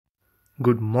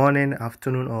Good morning,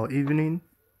 afternoon, or evening.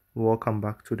 Welcome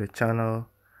back to the channel.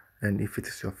 And if it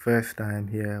is your first time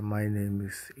here, my name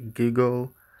is elgigogh,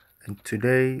 and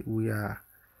today we are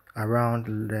around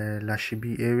the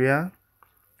Lashibi area.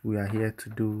 We are here to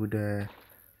do the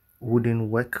wooden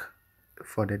work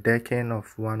for the decking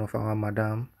of one of our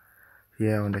madam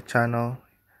here on the channel.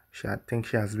 I think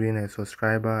she has been a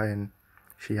subscriber and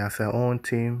she has her own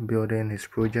team building his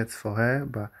projects for her,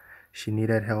 but she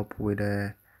needed help with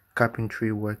the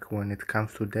carpentry work when it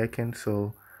comes to decking.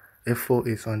 So Efo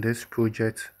is on this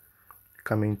project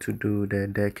coming to do the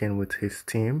decking with his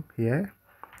team here.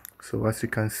 So as you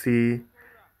can see,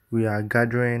 we are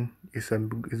gathering. It's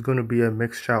going to be a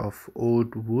mixture of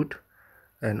old wood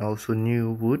and also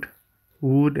new wood.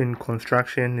 Wood in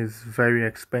construction is very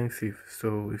expensive,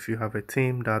 so if you have a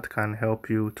team that can help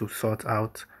you to sort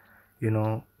out,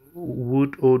 old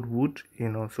wood,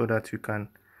 so that you can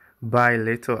buy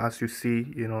later. As you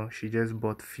see, she just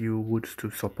bought few woods to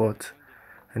support,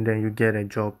 and then you get a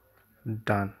job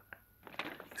done.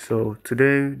 So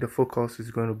today the focus is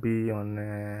going to be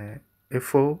on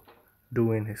Efo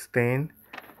doing his thing,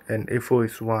 and Efo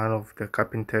is one of the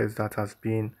carpenters that has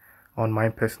been on my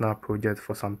personal project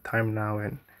for some time now,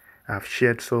 and I've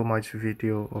shared so much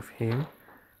video of him,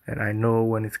 and I know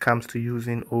when it comes to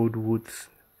using old woods,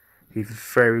 he's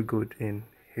very good in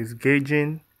his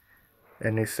gauging,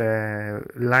 and his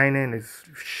lining is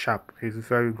sharp. He's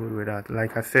very good with that.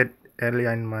 Like I said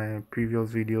earlier in my previous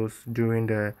videos, during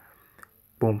the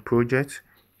Boom project,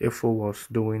 Efo was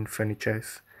doing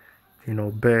furnitures,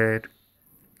 bed,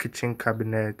 kitchen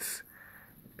cabinets,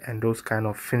 and those kind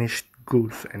of finished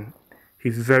goods, and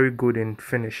he's very good in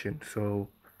finishing. So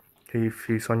if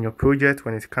he's on your project,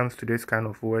 when it comes to this kind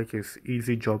of work, it's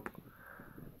easy job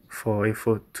for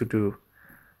Efo to do.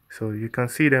 So you can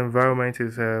see the environment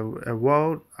is a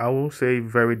world, I won't say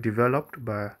very developed,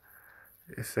 but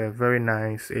it's a very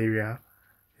nice area.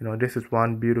 This is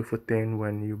one beautiful thing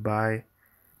when you buy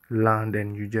land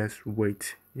and you just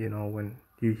wait. When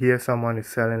you hear someone is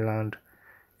selling land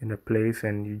in a place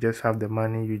and you just have the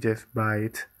money, you just buy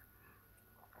it.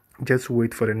 Just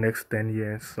wait for the next 10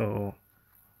 years or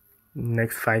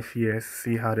next 5 years,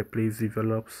 see how the place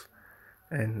develops.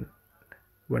 And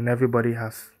when everybody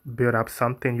has built up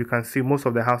something, you can see most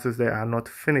of the houses there are not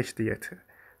finished yet.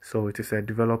 So it is a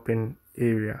developing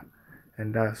area,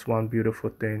 and that's one beautiful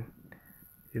thing.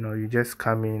 You just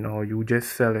come in or you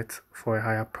just sell it for a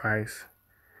higher price.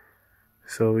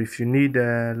 So if you need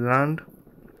land,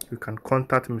 you can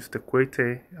contact Mr.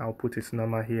 Kwete. I'll put his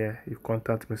number here. You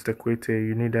contact Mr. Kwete.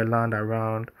 You need a land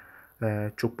around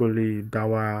Chopoli,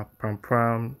 Dawa,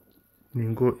 Pram,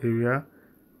 Ningo area.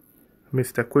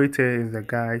 Mr. Kwete is the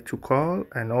guy to call.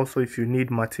 And also, if you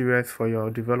need materials for your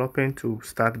developing to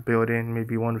start building,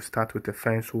 maybe you want to start with a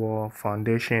fence wall,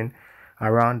 foundation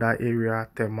around that area,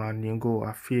 Tema, Ningo,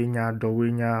 Afienya,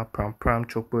 Dowenya, Pram,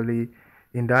 Chopoli.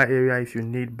 In that area, if you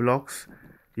need blocks,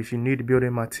 if you need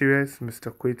building materials,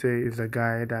 Mr. Kwete is the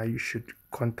guy that you should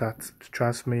contact,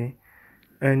 trust me.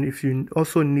 And if you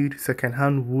also need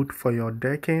second-hand wood for your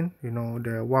decking,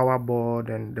 the wawa board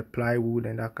and the plywood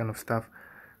and that kind of stuff,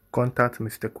 contact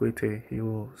Mr. Kwete. He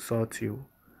will sort you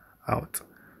out.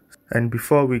 And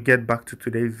before we get back to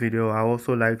today's video, I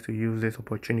also like to use this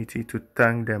opportunity to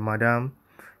thank the madam,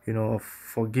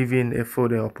 for giving Efo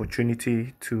the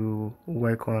opportunity to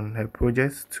work on her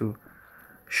projects, to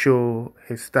show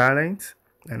his talent,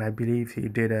 and I believe he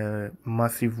did a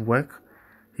massive work.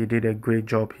 He did a great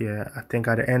job here. I think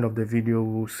at the end of the video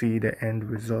we'll see the end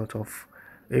result of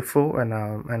Efo,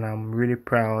 and I'm really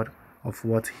proud of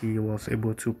what he was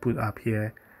able to put up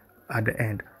here at the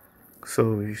end.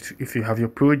 So if you have your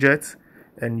project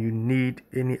and you need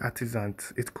any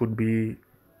artisans, it could be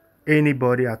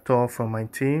anybody at all from my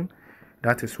team.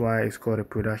 That is why it's called a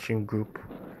production group.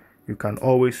 You can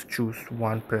always choose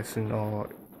one person or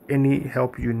any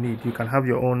help you need. You can have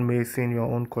your own mason, your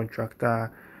own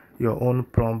contractor, your own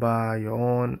plumber, your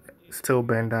own steel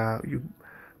bender,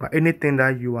 but anything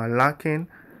that you are lacking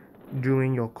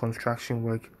during your construction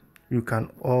work, you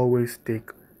can always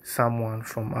take someone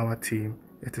from our team.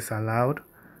 It is allowed,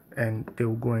 and they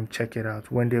will go and check it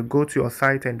out. When they go to your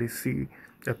site and they see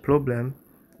a problem,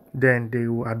 then they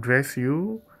will address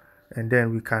you, and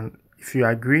then we can, if you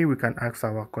agree, we can ask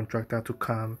our contractor to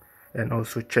come and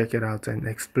also check it out and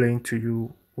explain to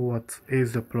you what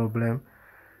is the problem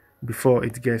before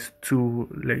it gets too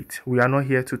late. We are not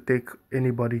here to take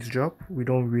anybody's job. We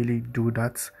don't really do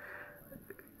that.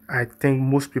 I think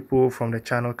most people from the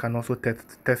channel can also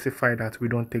testify that we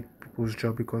don't take people's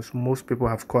job, because most people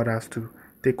have called us to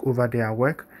take over their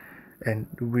work, and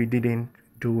we didn't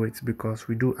do it because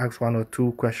we do ask 1 or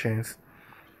 2 questions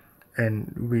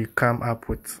and we come up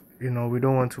with, we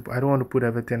don't want to, I don't want to put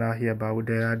everything out here, but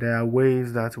there are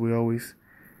ways that we always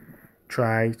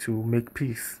try to make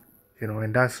peace,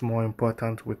 and that's more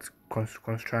important with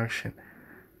construction.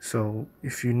 So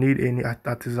if you need any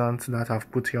artisans that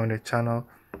I've put here on the channel,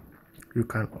 you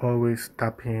can always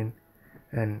tap in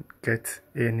and get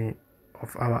any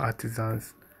of our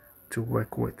artisans to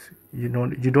work with. You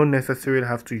don't necessarily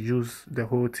have to use the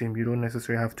whole team. You don't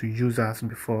necessarily have to use us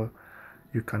before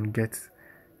you can get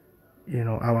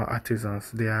our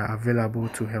artisans. They are available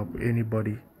to help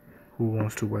anybody who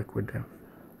wants to work with them.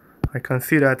 I can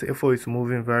see that Efo is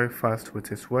moving very fast with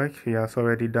his work. He has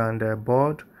already done the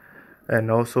board, and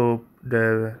also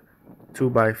the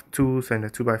 2x2s and the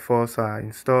 2x4s are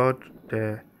installed.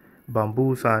 The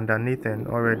bamboos are underneath, and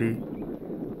already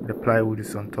the plywood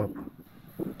is on top.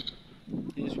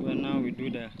 This one now we do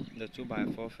the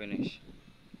 2x4 finish.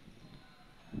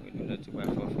 We do the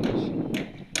 2x4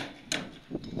 finish.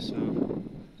 So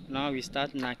now we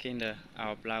start knocking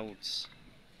our plywoods.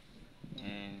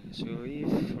 And so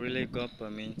if really God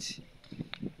permits,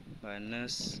 by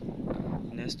next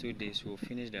 2 days we'll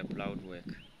finish the plywood work.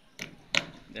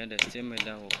 Then the steel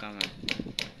maker will come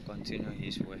and continue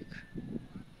his work.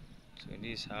 So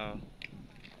this is how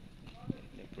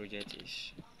the project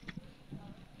is.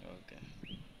 Okay.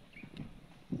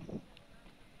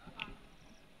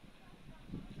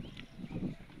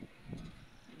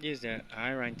 This is the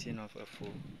high ranking of a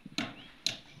fool.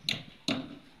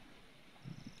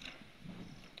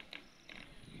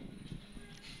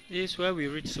 This is where we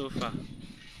reached so far.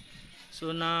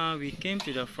 So now we came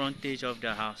to the frontage of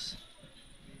the house.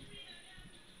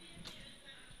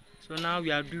 So now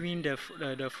we are doing the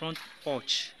front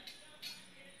porch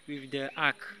with the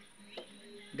arc,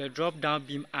 the drop down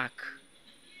beam arc.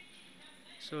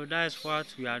 So that's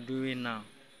what we are doing now.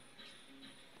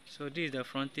 So this is the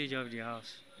frontage of the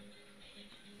house.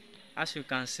 As you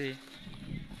can see,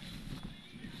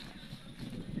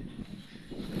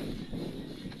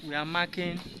 we are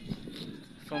marking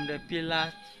from the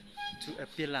pillar to a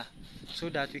pillar so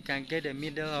that we can get the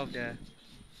middle of the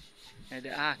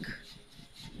arc.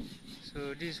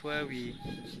 So this is where we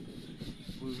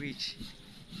reach.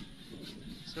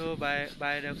 So by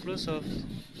the close of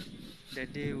the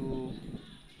day we'll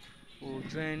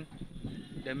join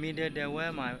the middle there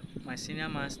where my senior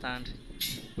man stand.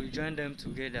 We join them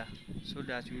together so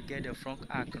that we get the front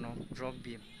arc, drop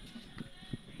beam.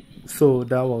 So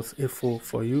that was Efo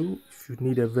for you. If you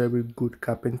need a very good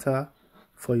carpenter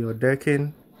for your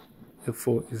decking,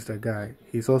 Efo is the guy.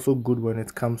 He's also good when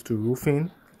it comes to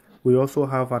roofing. We also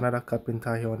have another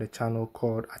carpenter here on the channel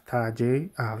called G.P.G.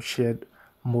 I have shared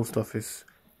most of his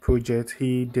projects.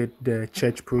 He did the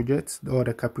church projects, all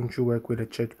the carpentry work with the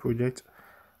church project.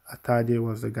 G.P.G.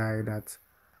 was the guy that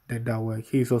did that work.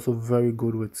 He's also very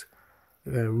good with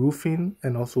roofing,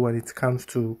 and also when it comes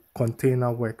to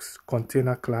container works,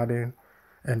 container cladding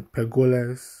and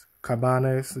pergolas,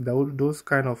 cabanas, those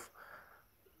kind of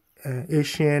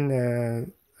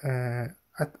Asian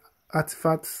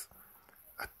artifacts.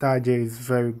 G.P.G. is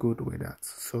very good with that.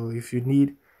 So if you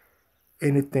need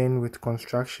anything with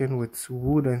construction, with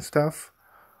wood and stuff,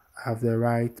 I have the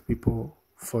right people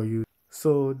for you.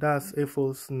 So that's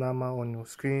Efo's number on your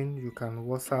screen. You can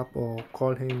WhatsApp or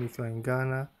call him if you're in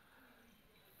Ghana.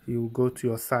 He will go to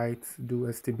your site, do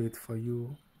estimate for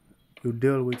you. You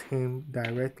deal with him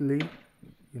directly.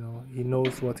 He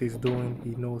knows what he's doing.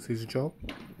 He knows his job,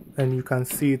 and you can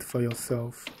see it for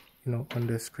yourself, on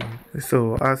the screen.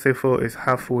 So Efo is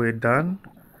halfway done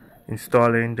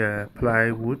installing the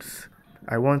plywoods.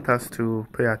 I want us to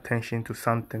pay attention to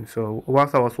something. So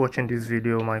whilst I was watching this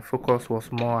video, my focus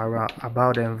was more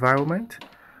about the environment.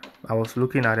 I was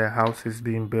looking at the houses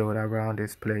being built around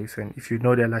this place, and if you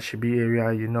know the Lashibi area,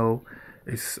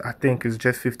 I think it's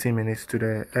just 15 minutes to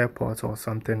the airport or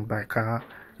something by car.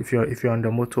 If you're on the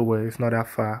motorway, it's not that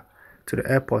far to the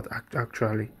airport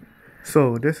actually.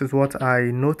 So this is what I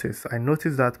noticed. I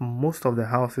noticed that most of the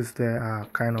houses there are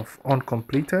kind of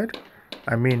uncompleted.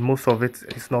 I mean, most of it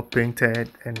is not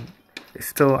painted and it's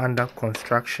still under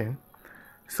construction.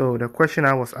 So the question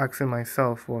I was asking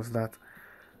myself was that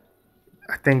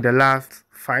I think the last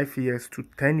 5 years to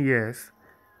 10 years,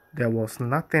 there was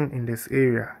nothing in this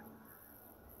area.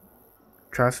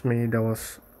 Trust me, there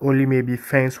was only maybe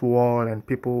fence wall and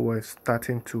people were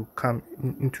starting to come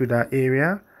into that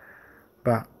area.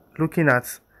 But looking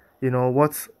at,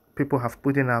 what people have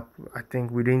put up, I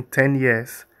think within 10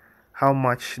 years, how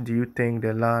much do you think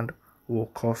the land will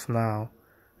cost now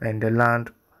and the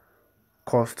land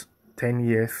cost 10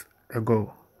 years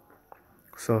ago?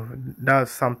 So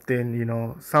that's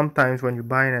something, sometimes when you're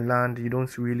buying a land, you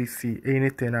don't really see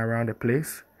anything around the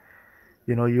place.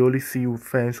 You only see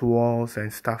fence walls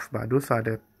and stuff, but those are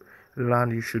the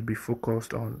land you should be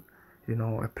focused on.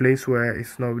 A place where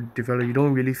it's not developed, you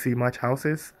don't really see much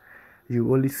houses.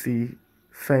 You only see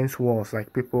fence walls,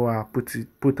 like people are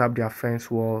put up their fence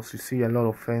walls. You see a lot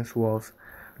of fence walls.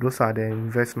 Those are the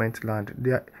investment land.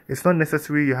 It's not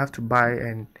necessary you have to buy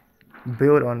and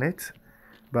build on it,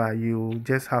 but you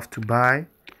just have to buy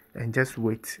and just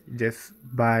wait. Just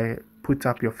buy, put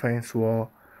up your fence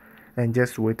wall, and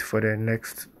just wait for the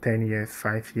next 10 years,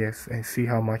 5 years, and see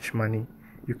how much money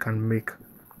you can make.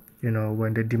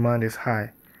 When the demand is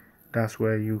high, that's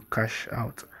where you cash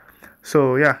out.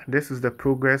 So yeah, this is the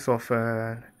progress of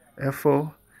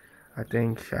FO. I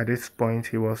think at this point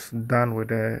he was done with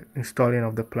the installing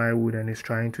of the plywood and is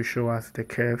trying to show us the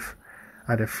curve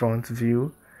at the front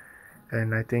view.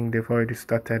 And I think they've already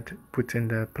started putting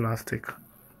the plastic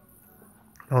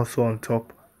also on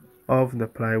top of the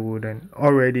plywood, and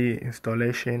already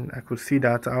installation. I could see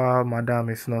that our madam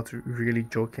is not really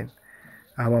joking.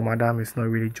 Our madam is not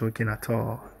really joking at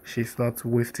all. She's not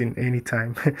wasting any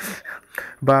time.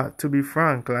 But to be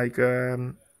frank, like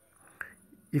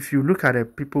if you look at the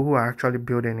people who are actually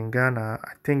building in Ghana,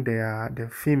 I think they are the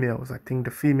females. I think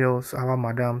the females, our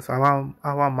madams,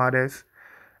 our mothers,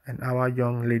 and our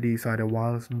young ladies are the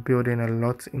ones building a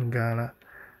lot in Ghana.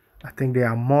 I think they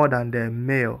are more than the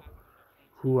male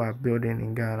who are building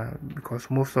in Ghana, because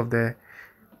most of the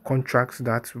contracts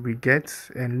that we get,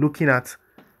 and looking at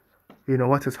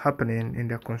what is happening in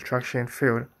the construction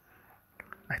field,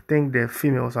 I think the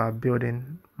females are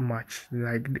building much.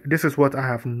 Like, this is what I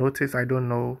have noticed. I don't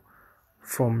know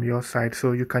from your side,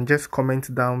 so you can just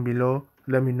comment down below,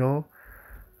 let me know,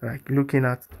 like, looking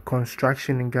at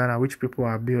construction in Ghana, which people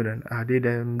are building, are they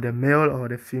the male or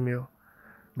the female?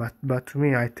 But to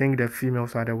me, I think the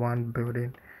females are the one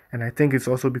building, and I think it's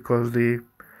also because they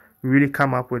really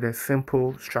come up with a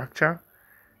simple structure.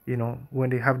 When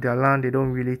they have their land, they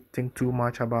don't really think too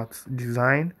much about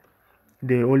design.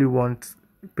 They only want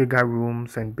bigger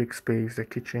rooms and big space, the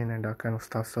kitchen and that kind of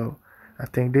stuff. So I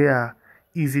think they are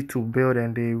easy to build,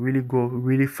 and they really go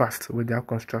really fast with their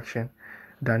construction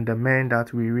than the men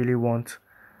that we really want,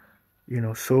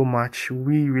 so much.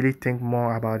 We really think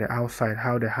more about the outside,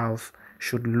 how the house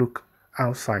should look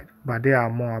outside, but they are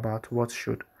more about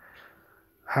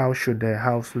how should the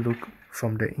house look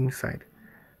from the inside.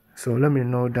 So let me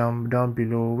know down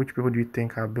below, which people do you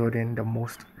think are building the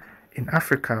most in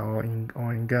Africa or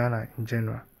in Ghana in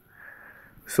general.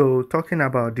 So talking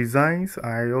about designs,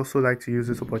 I also like to use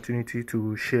this opportunity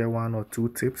to share 1 or 2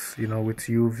 tips, with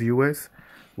you viewers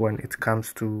when it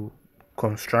comes to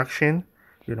construction,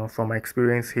 from my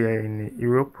experience here in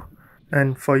Europe.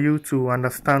 And for you to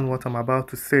understand what I'm about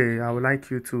to say, I would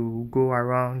like you to go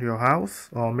around your house,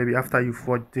 or maybe after you've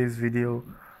watched this video,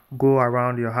 go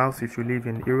around your house if you live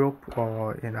in Europe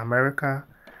or in America,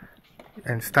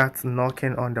 and start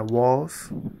knocking on the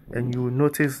walls, and you will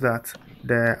notice that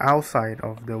the outside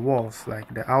of the walls,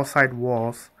 like the outside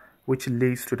walls which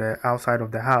leads to the outside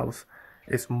of the house,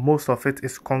 is most of it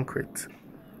is concrete,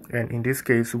 and in this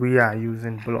case we are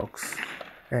using blocks.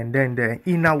 And then the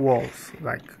inner walls,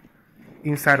 like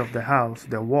inside of the house,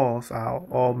 the walls are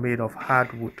all made of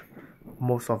hardwood.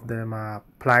 Most of them are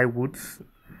plywoods,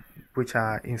 which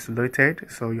are insulated.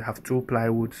 So you have 2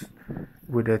 plywoods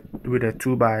with a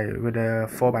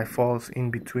 4x4s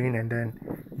in between, and then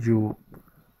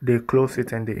they close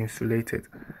it and they insulate it.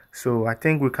 So I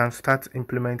think we can start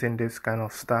implementing this kind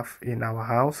of stuff in our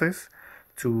houses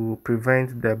to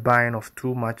prevent the buying of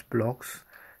too much blocks.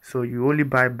 So you only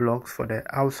buy blocks for the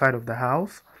outside of the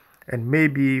house, and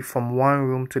maybe from one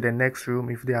room to the next room.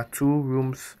 If there are 2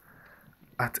 rooms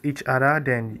at each other,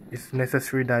 then it's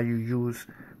necessary that you use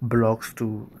blocks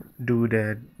to do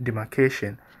the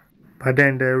demarcation. But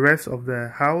then the rest of the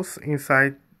house,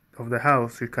 inside of the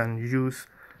house, you can use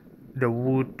the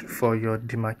wood for your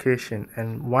demarcation.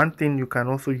 And one thing you can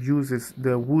also use is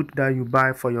the wood that you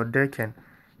buy for your decking,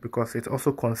 because it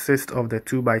also consists of the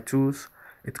 2x2s,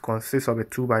 it consists of the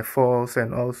 2x4s,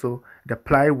 and also the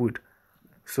plywood.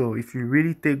 So if you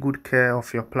really take good care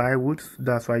of your plywood,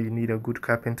 that's why you need a good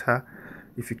carpenter.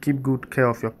 If you keep good care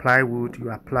of your plywood, you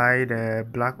apply the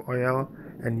black oil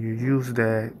and you use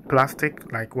the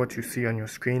plastic like what you see on your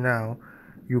screen now,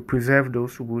 you preserve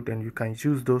those wood and you can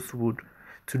use those wood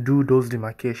to do those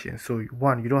demarcations. So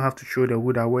 1, you don't have to throw the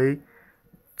wood away.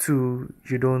 2,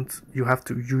 you reuse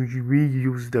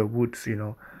the woods,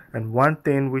 And one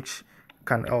thing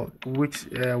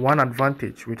one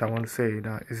advantage which I want to say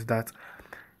that is that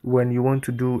when you want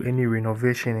to do any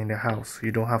renovation in the house,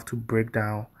 you don't have to break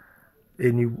down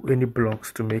any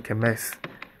blocks to make a mess.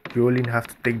 You only have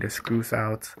to take the screws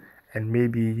out and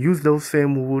maybe use those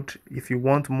same wood. If you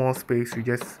want more space, you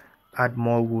just add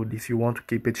more wood. If you want to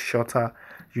keep it shorter,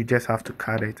 you just have to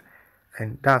cut it.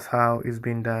 And that's how it's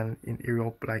been done in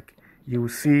Europe. Like, you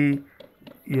see,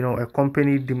 a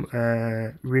company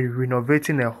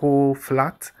renovating a whole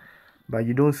flat, but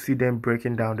you don't see them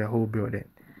breaking down the whole building.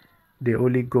 They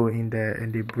only go in there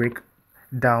and they break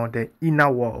down the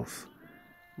inner walls,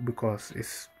 because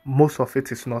it's most of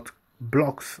it is not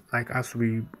blocks. Like, as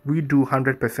we do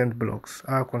 100% blocks,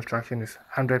 our construction is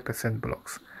 100%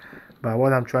 blocks. But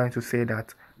what I'm trying to say,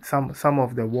 that some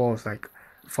of the walls, like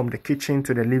from the kitchen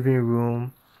to the living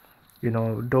room,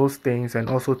 those things, and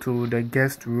also to the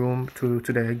guest room, to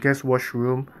the guest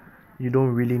washroom, you don't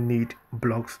really need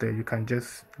blocks there. You can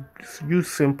just use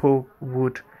simple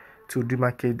wood to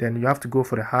demarcate. Then you have to go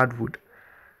for the hardwood.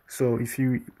 So if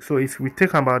we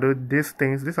think about it, these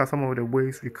are some of the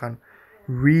ways we can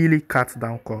really cut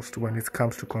down cost when it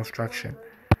comes to construction.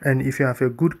 And if you have a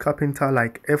good carpenter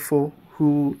like Efo,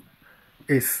 who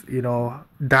is,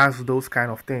 does those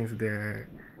kind of things, the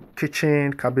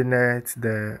kitchen cabinets,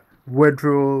 the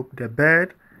wardrobe, the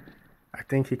bed, I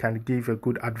think he can give a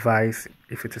good advice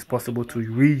if it is possible to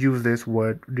reuse these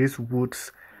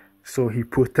woods, so he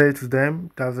protects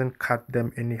them, doesn't cut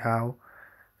them anyhow.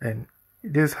 And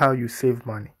this is how you save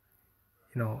money.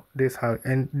 This how,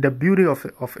 and the beauty of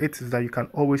it is that you can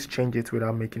always change it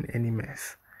without making any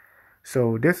mess.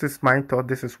 So this is my thought.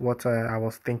 This is what I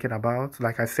was thinking about.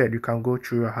 Like I said, you can go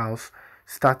through your house,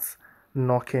 start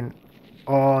knocking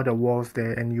all the walls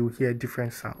there, and you hear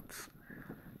different sounds.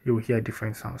 You will hear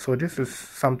different sounds. So this is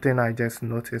something I just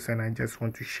noticed, and I just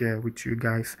want to share with you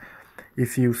guys.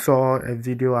 If you saw a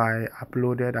video I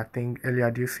uploaded, I think earlier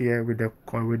this year, with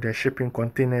the shipping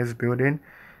containers building,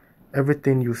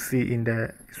 everything you see in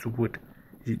there is wood.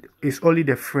 It's only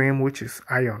the frame which is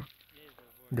iron.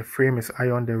 The frame is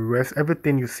iron. The rest,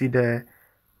 everything you see there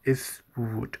is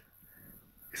wood.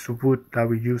 It's wood that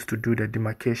we use to do the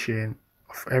demarcation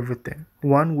of everything.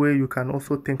 One way you can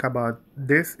also think about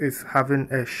this is having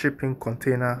a shipping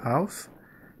container house.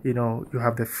 You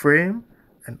have the frame,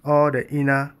 and all the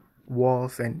inner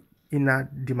walls and inner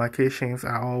demarcations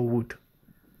are all wood.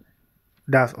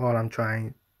 That's all I'm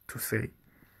trying to say.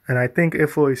 And I think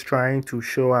Efo is trying to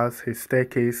show us his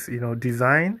staircase,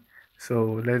 design.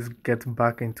 So let's get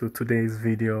back into today's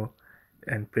video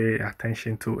and pay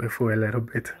attention to Efo a little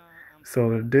bit.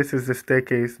 So this is the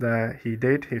staircase that he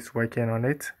did. He's working on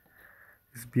it.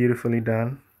 It's beautifully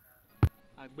done.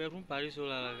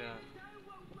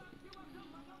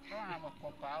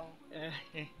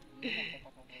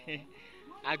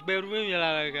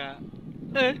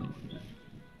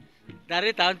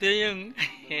 Dari tante yang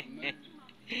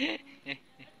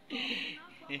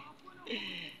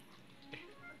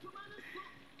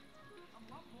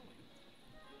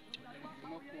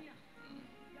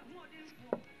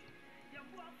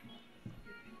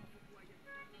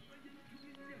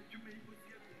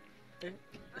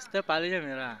step aja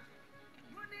merah.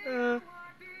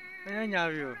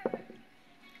 Nyawa.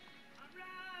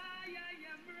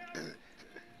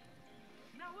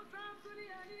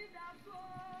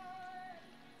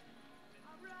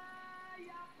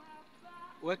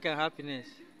 Work and happiness.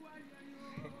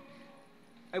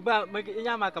 About my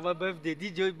birthday,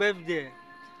 DJ birthday,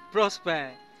 prosper,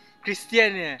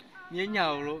 Christian.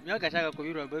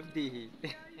 Birthday.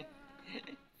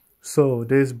 So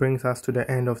this brings us to the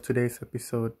end of today's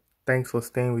episode. Thanks for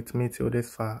staying with me till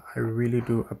this far. I really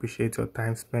do appreciate your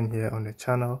time spent here on the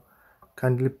channel.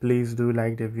 Kindly please do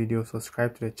like the video,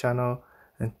 subscribe to the channel,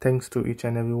 and thanks to each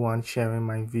and everyone sharing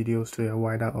my videos to a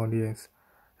wider audience.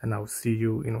 And I'll see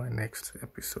you in my next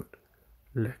episode.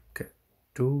 Let's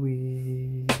do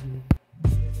it.